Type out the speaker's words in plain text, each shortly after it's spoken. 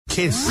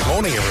Kiss.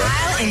 Morning, everyone.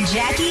 Kyle and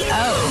Jackie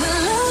O.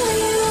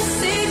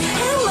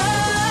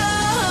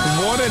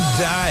 What a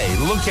day.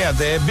 Look out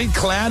there. Bit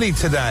cloudy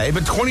today,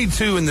 but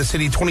 22 in the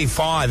city,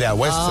 25 out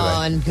west today.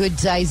 Oh, and good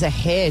days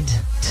ahead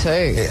too.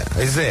 Yeah,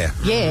 is there?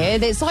 Yeah,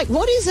 there's like,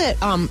 what is it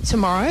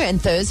tomorrow and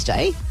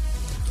Thursday?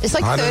 It's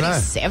like I don't know.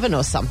 37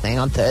 or something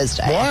on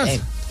Thursday. I What?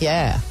 think.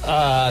 Yeah.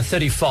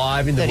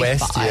 35 in the 35.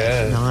 west,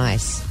 yeah.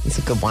 Nice. It's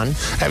a good one.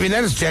 Have you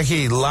noticed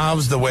Jackie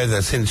loves the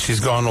weather since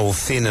she's gone all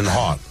thin and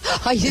hot?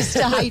 I used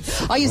to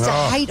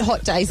hate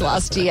hot days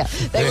last year.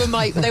 They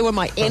were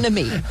my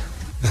enemy.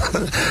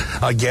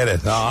 I get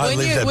it. I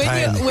lived that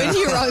pain. When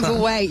you're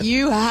overweight,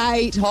 you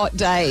hate hot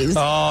days.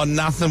 Oh,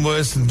 nothing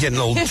worse than getting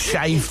all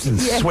chafed and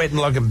Yeah. sweating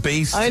like a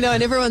beast. I know,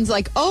 and everyone's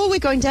like, "Oh, we're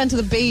going down to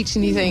the beach,"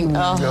 and you think,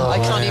 "Oh, I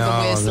can't even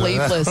wear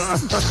sleeveless."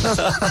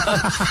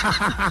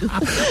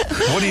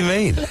 What do you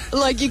mean?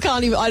 Like, you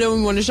can't even. I don't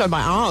even want to show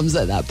my arms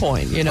at that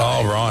point. You know.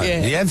 Oh, right.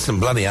 Yeah. You had some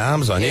bloody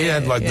arms on you. You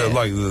had like yeah.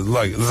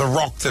 the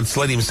Rock that's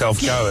let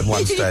himself go at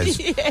one stage.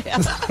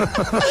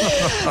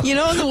 You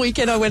know, on the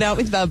weekend I went out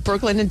with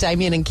Brooklyn and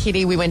Damien and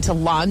Kitty. We went to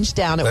lunch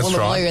down at That's Woolloomooloo,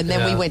 right. and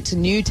then we went to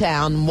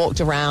Newtown and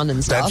walked around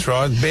and stuff. That's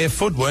right.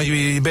 Barefoot, weren't you? Were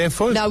you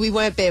barefoot? No, we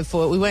weren't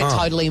barefoot. We weren't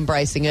totally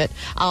embracing it.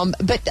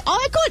 But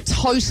I got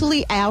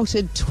totally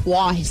outed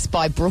twice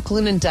by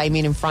Brooklyn and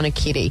Damien in front of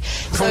Kitty.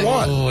 For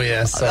what? Oh,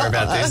 yeah, sorry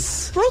about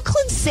this.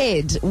 Brooklyn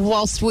said,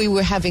 whilst we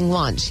were having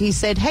lunch, he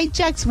said, "Hey,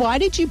 Jax, why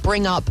did you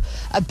bring up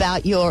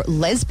about your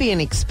lesbian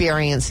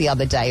experience the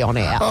other day on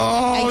air?"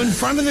 Oh, And- in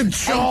front of the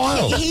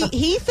child.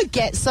 He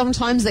forgets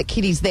sometimes that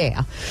Kitty's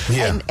there.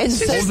 Yeah. And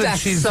She so just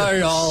acts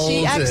so old.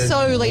 she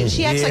acts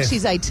she acts like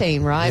she's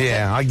 18, right?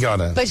 Yeah, I got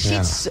it. But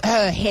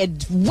her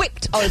head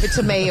whipped over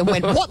to me and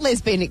went, "What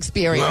lesbian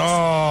experience?"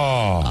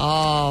 Oh.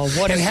 Oh,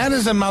 what And a... how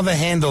does a mother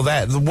handle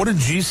that? What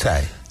did you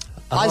say?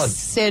 I Oh,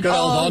 said, good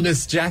old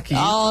honest Jackie.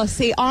 Oh,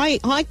 see, I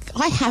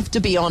have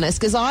to be honest,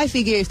 because I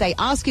figure if they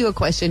ask you a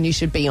question, you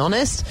should be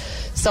honest.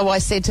 So I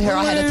said to her,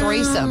 I had a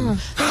threesome.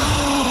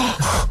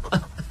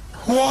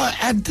 What?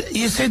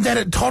 You said that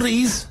at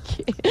Toddy's?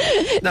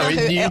 No,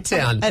 in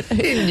Newtown.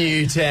 In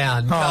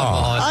Newtown. Come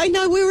on. I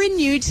know, we were in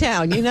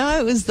Newtown, you know,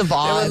 it was the There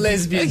were vibe.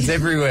 lesbians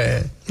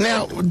everywhere.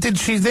 Now, did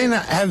she then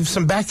have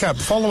some backup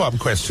follow-up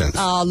questions?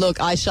 Oh,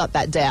 look, I shut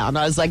that down.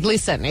 I was like,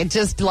 listen, it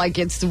just like,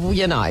 it's,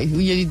 you know,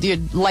 you're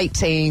late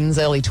teens,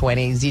 early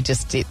 20s,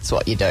 it's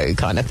what you do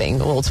kind of thing.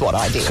 Well, it's what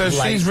I did. So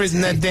she's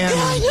written that down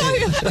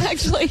I know,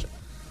 actually.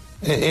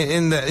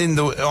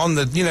 on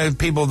the you know,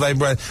 people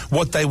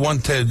what they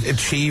want to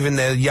achieve in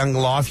their young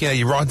life. You know,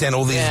 you write down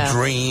all these Yeah.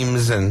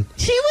 dreams and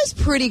She was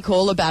pretty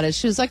cool about it.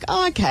 She was like,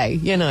 oh, okay,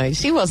 you know,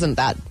 she wasn't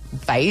that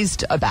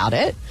phased about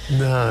it.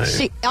 No.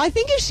 I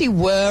think if she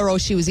were, or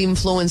she was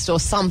influenced or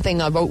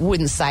something, I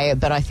wouldn't say it,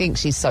 but I think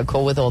she's so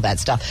cool with all that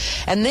stuff.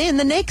 And then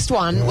the next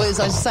one was,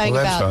 I was saying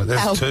Well, that's about right.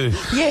 That's how,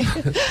 two.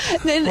 yeah.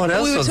 Then What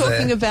else we were was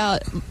talking there?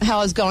 about how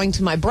I was going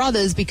to my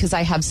brother's because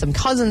I have some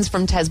cousins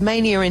from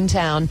Tasmania in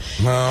town.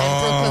 And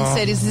Brooklyn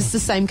said, "Is this the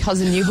same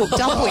cousin you hooked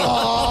up with?"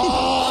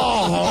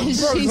 And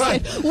she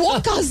said,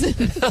 "What cousin?"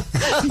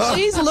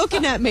 She's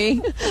looking at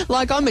me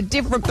like I'm a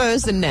different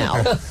person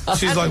now.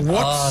 she's like,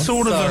 what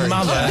sort of a sorry.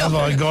 mother have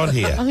I got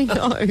here? I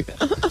know.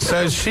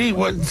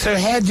 So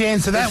how'd you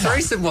answer that The one?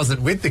 threesome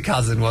wasn't with the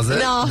cousin, was it?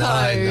 No,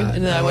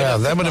 we're Well,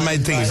 not that would have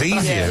made things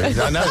easier.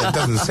 I know that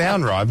doesn't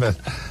sound right, but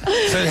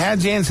so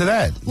how'd you answer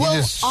that? You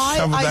just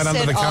shoveled that I under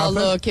said, the carpet? "Oh,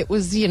 look, it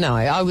was, you know,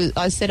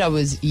 I said I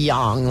was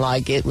young,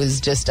 like it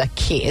was just a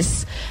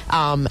kiss,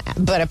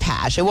 but a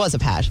pash. It was a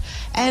pash."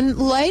 And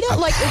later,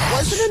 it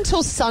wasn't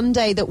until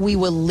Sunday that we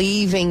were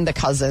leaving the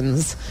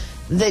cousins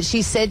that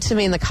she said to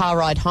me in the car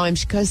ride home,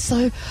 she goes,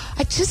 "So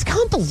I just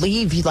can't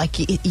believe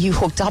you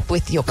hooked up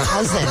with your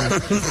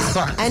cousin."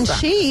 And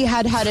she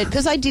had it,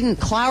 because I didn't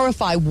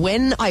clarify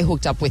when I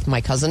hooked up with my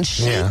cousin.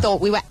 She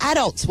thought we were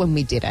adults when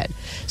we did it.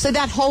 So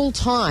that whole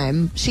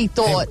time, she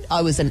thought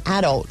I was an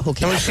adult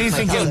hooking And up was she with my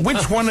thinking, cousin.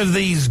 which one of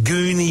these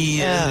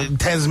goony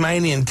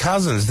Tasmanian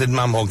cousins did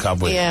Mum hook up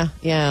with?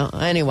 Yeah.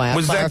 Anyway, I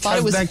Was that clarified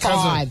it was that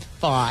cousin-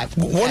 five.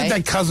 What okay? did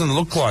that cousin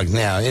look like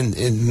now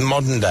in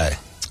modern day?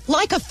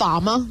 Like a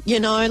farmer, you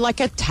know, like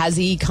a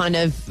Tassie kind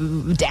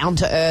of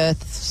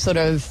down-to-earth sort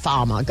of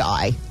farmer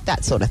guy.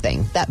 That sort of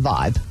thing. That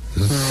vibe.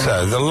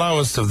 So, the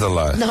lowest of the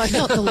low. No,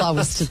 not the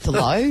lowest of the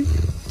low.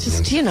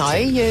 Just, you know,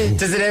 you...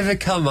 Does it ever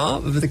come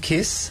up with a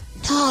kiss?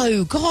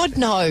 No, God,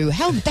 no.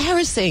 How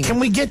embarrassing. Can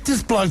we get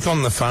this bloke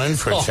on the phone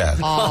for a chat?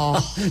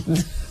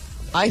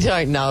 I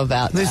don't know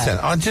about Listen,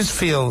 that. I just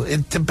feel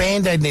the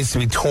Band-Aid needs to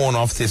be torn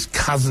off this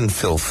cousin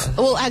filth.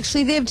 Well,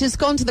 actually, they've just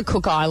gone to the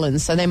Cook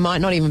Islands, so they might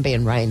not even be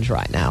in range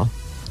right now.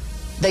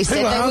 They said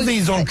Who they are were-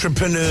 these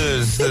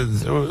entrepreneurs,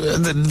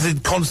 the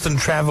constant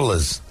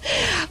travellers?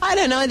 I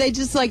don't know. They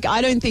just I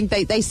don't think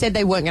they said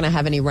they weren't going to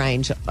have any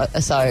range.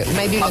 So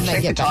maybe when I've they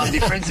checked the get time back.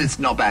 difference. It's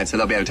not bad, so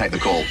they'll be able to take the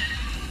call.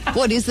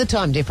 What is the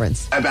time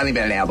difference? I've only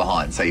been an hour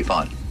behind, so you're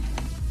fine.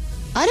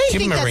 I don't Give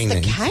think them a that's ring the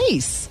then.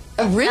 case.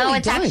 I really No,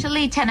 it's don't.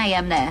 actually 10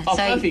 a.m. there, Oh,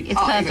 so perfect. it's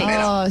Oh, even perfect.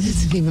 better. Oh, this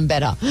is even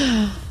better.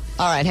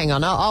 All right, hang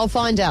on. I'll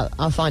find out.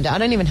 I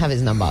don't even have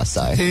his number,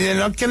 so. You're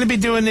not going to be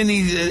doing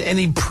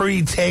any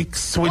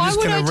pre-texts. We're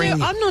just going to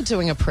ring. I'm not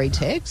doing a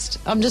pre-text.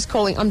 I'm just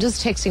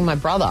texting my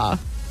brother.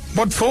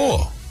 What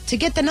for? To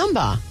get the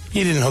number.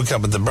 You didn't hook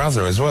up with the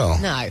brother as well.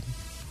 No.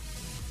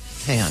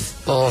 Hang on.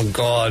 Oh,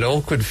 God,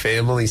 awkward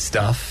family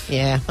stuff.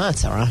 Yeah,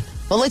 that's all right.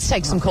 Well, let's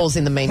take some calls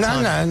in the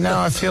meantime. No,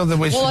 I feel that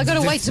we should... Well, I got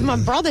to wait for my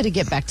brother to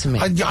get back to me.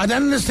 I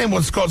don't understand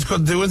what Scott's got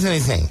to do with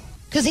anything.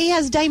 Because he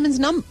has Damon's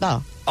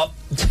number. Oh.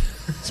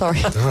 Sorry.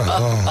 Okay,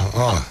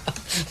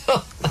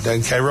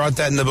 write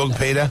that in the book,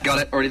 Peter. Got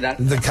it, already done.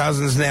 The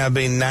cousin's now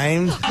been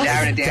named.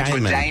 Narrowed it down to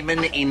a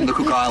Damon in the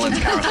Cook Islands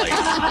currently.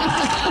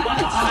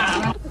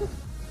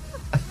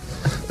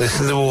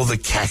 Listen to all the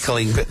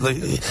cackling. But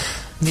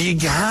you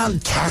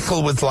can't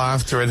cackle with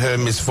laughter at her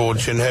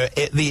misfortune,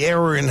 the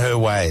error in her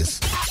ways.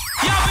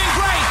 Y'all been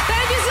great.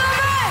 Thank you so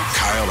much.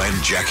 Kyle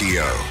and Jackie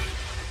O.